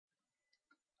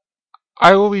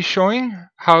I will be showing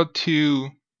how to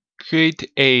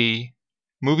create a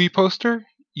movie poster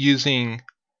using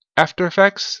After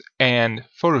Effects and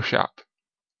Photoshop.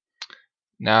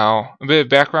 Now, a bit of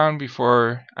background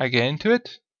before I get into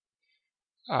it.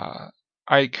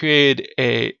 I created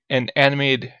an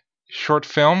animated short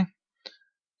film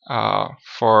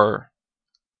for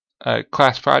a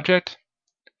class project,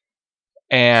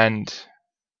 and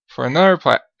for another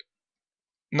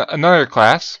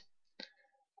class,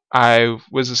 I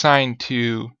was assigned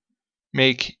to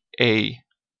make a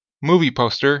movie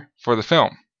poster for the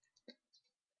film.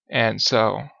 And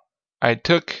so I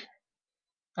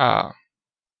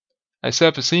set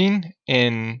up a scene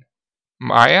in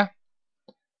Maya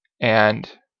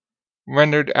and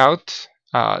rendered out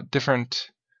different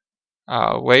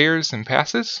layers and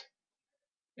passes.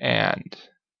 And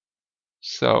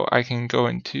so I can go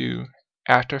into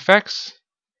After Effects,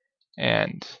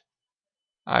 and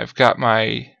I've got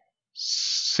my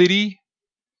city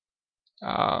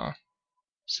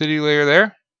layer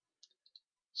there,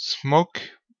 smoke,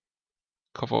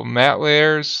 a couple of matte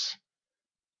layers,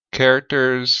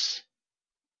 characters,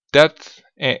 depth,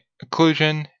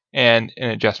 occlusion, and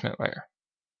an adjustment layer.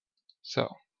 So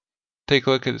take a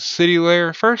look at the city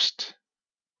layer first.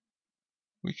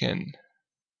 We can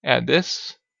add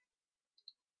this.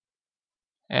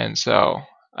 And so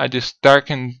I just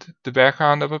darkened the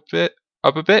background up a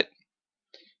bit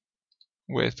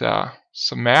with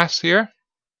some masks here.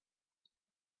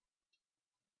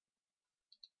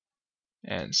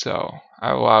 And so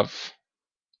I will have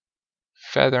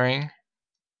feathering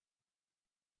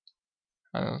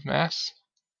on those masks.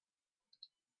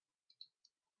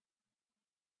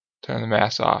 Turn the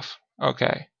mask off.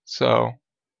 Okay, so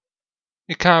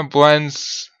it kind of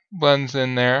blends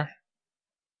in there.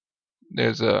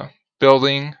 There's a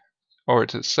building over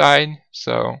to the side,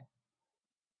 so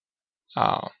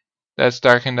that's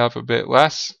darkened up a bit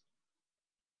less.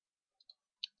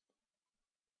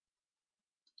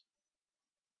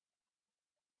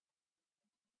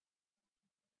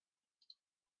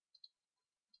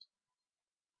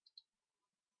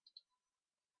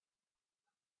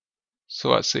 So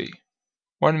let's see.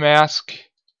 One mask.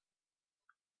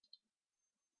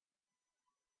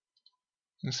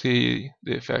 You can see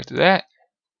the effect of that.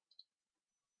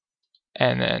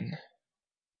 And then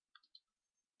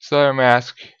this other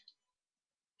mask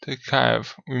to kind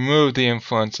of remove the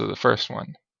influence of the first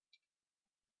one.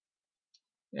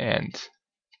 And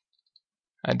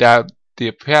I dialed the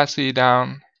opacity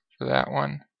down for that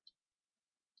one.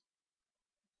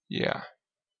 Yeah.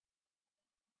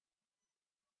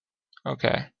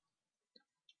 Okay.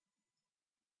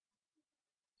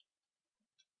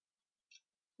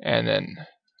 And then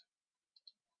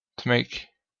to make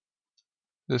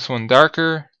this one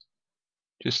darker,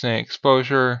 just an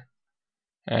exposure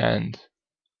and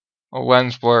a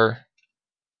lens blur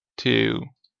to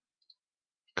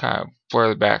kind of blur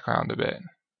the background a bit.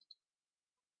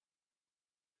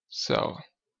 So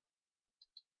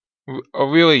a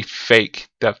really fake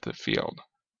depth of field.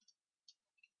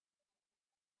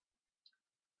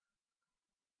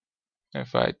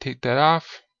 If I take that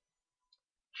off,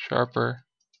 sharper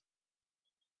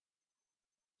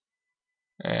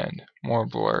and more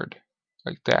blurred,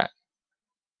 like that.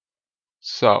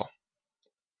 So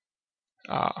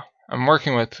I'm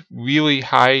working with really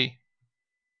high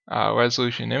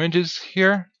resolution images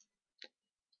here,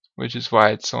 which is why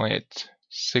it's only at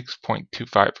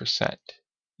 6.25%.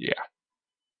 Yeah.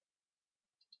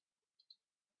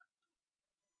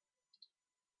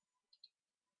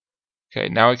 Okay,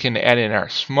 now we can add in our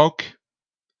smoke.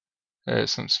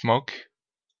 There's some smoke,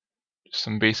 just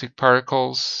some basic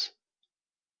particles,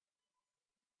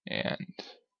 and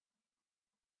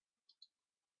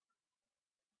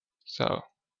so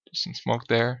just some smoke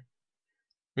there.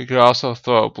 We could also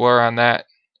throw a blur on that.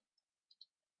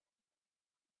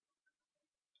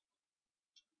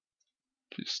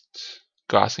 Just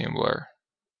Gaussian blur.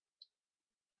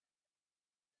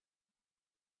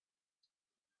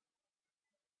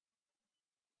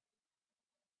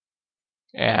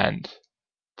 And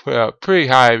put it up pretty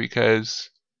high because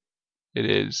it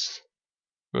is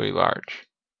really large.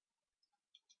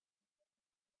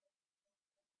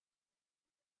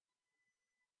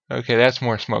 Okay, that's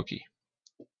more smoky.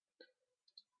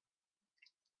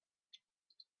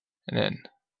 And then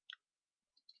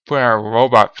put our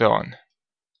robot fill in.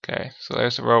 Okay, so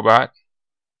there's a robot.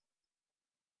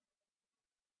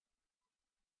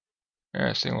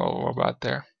 Interesting little robot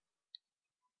there.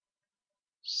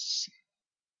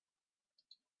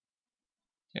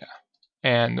 Yeah.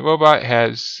 And the robot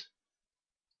has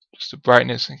just a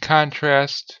brightness and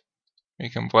contrast. We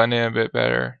can blend in a bit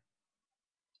better.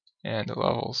 and the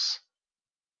levels.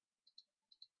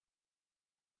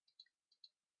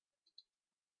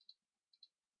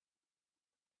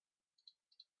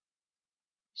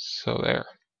 So there.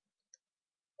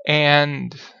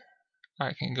 And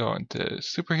I can go into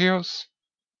superheroes.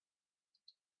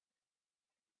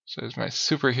 So there's my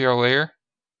superhero layer.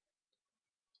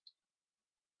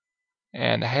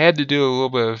 And I had to do a little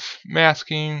bit of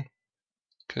masking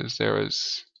because there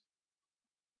was,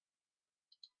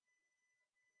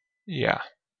 yeah,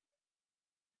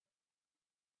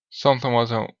 something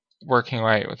wasn't working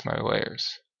right with my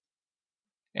layers.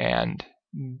 And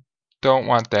don't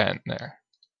want that in there.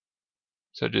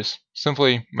 So just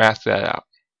simply mask that out.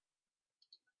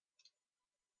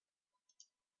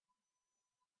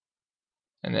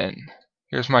 And then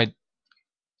here's my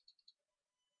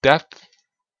depth,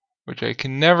 which I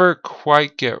can never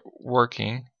quite get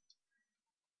working.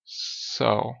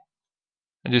 So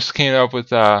I just came up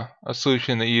with a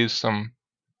solution that used some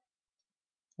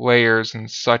layers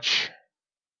and such,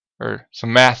 or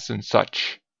some masks and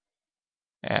such,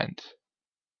 and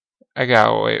I got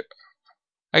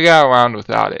around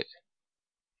without it.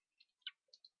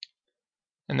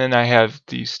 And then I have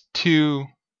these two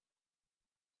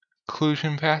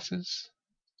occlusion passes.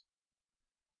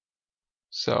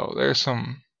 So there's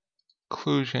some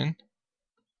occlusion.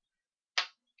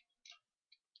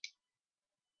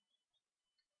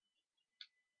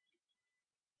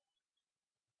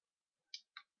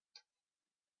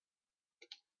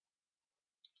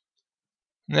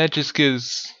 And that just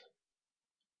gives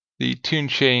the toon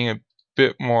shading a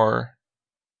bit more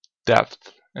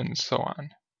depth and so on.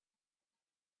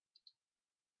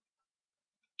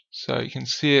 So you can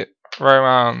see it right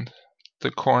around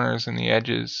the corners and the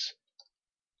edges.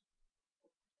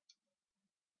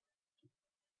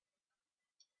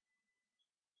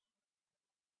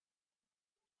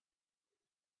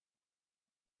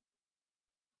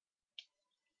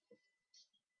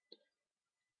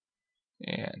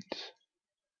 And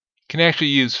you can actually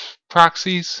use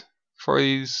proxies for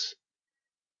these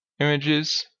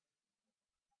images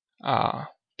to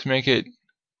make it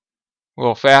a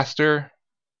little faster.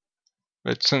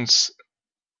 But since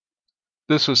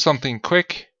this was something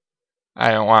quick,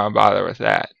 I don't want to bother with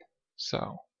that.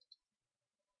 So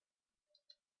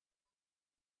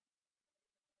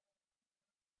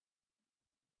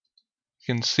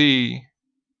you can see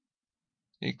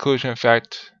the occlusion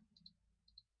effect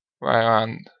right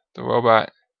on the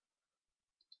robot,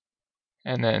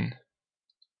 and then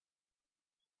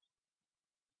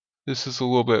this is a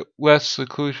little bit less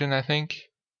occlusion, I think.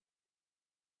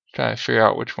 Trying to figure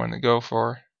out which one to go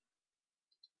for.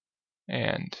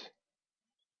 And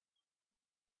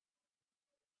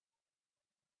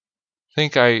I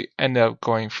think I end up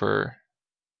going for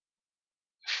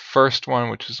the first one,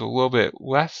 which is a little bit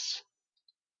less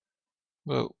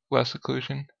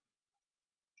occlusion.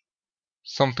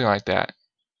 Something like that.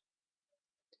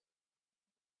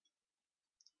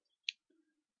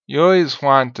 You always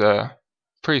want a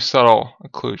pretty subtle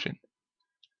occlusion.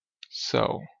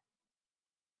 So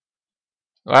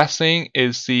last thing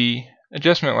is the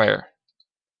adjustment layer,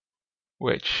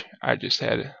 which I just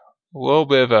had a little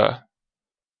bit of a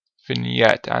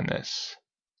vignette on this.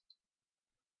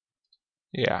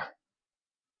 Yeah,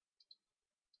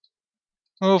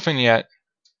 a little vignette,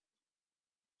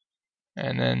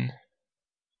 and then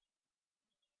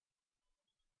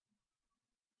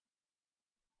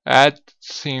that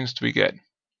seems to be good.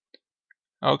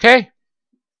 Okay.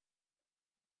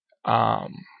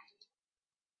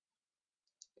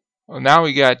 Well, now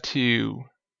we got to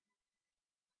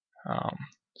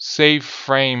save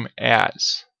frame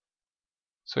as.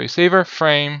 So we save our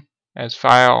frame as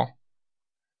file,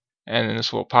 and then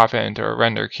this will pop it into our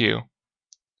render queue.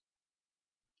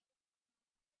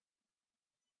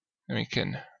 And we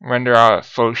can render out a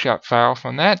Photoshop file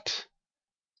from that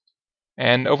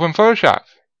and open Photoshop.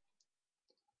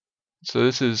 So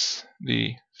this is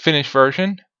the finished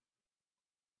version.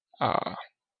 I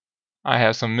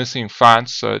have some missing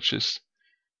fonts, so it's just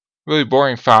really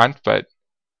boring font, but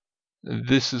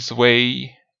this is the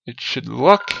way it should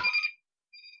look.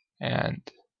 And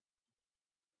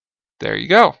there you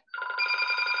go.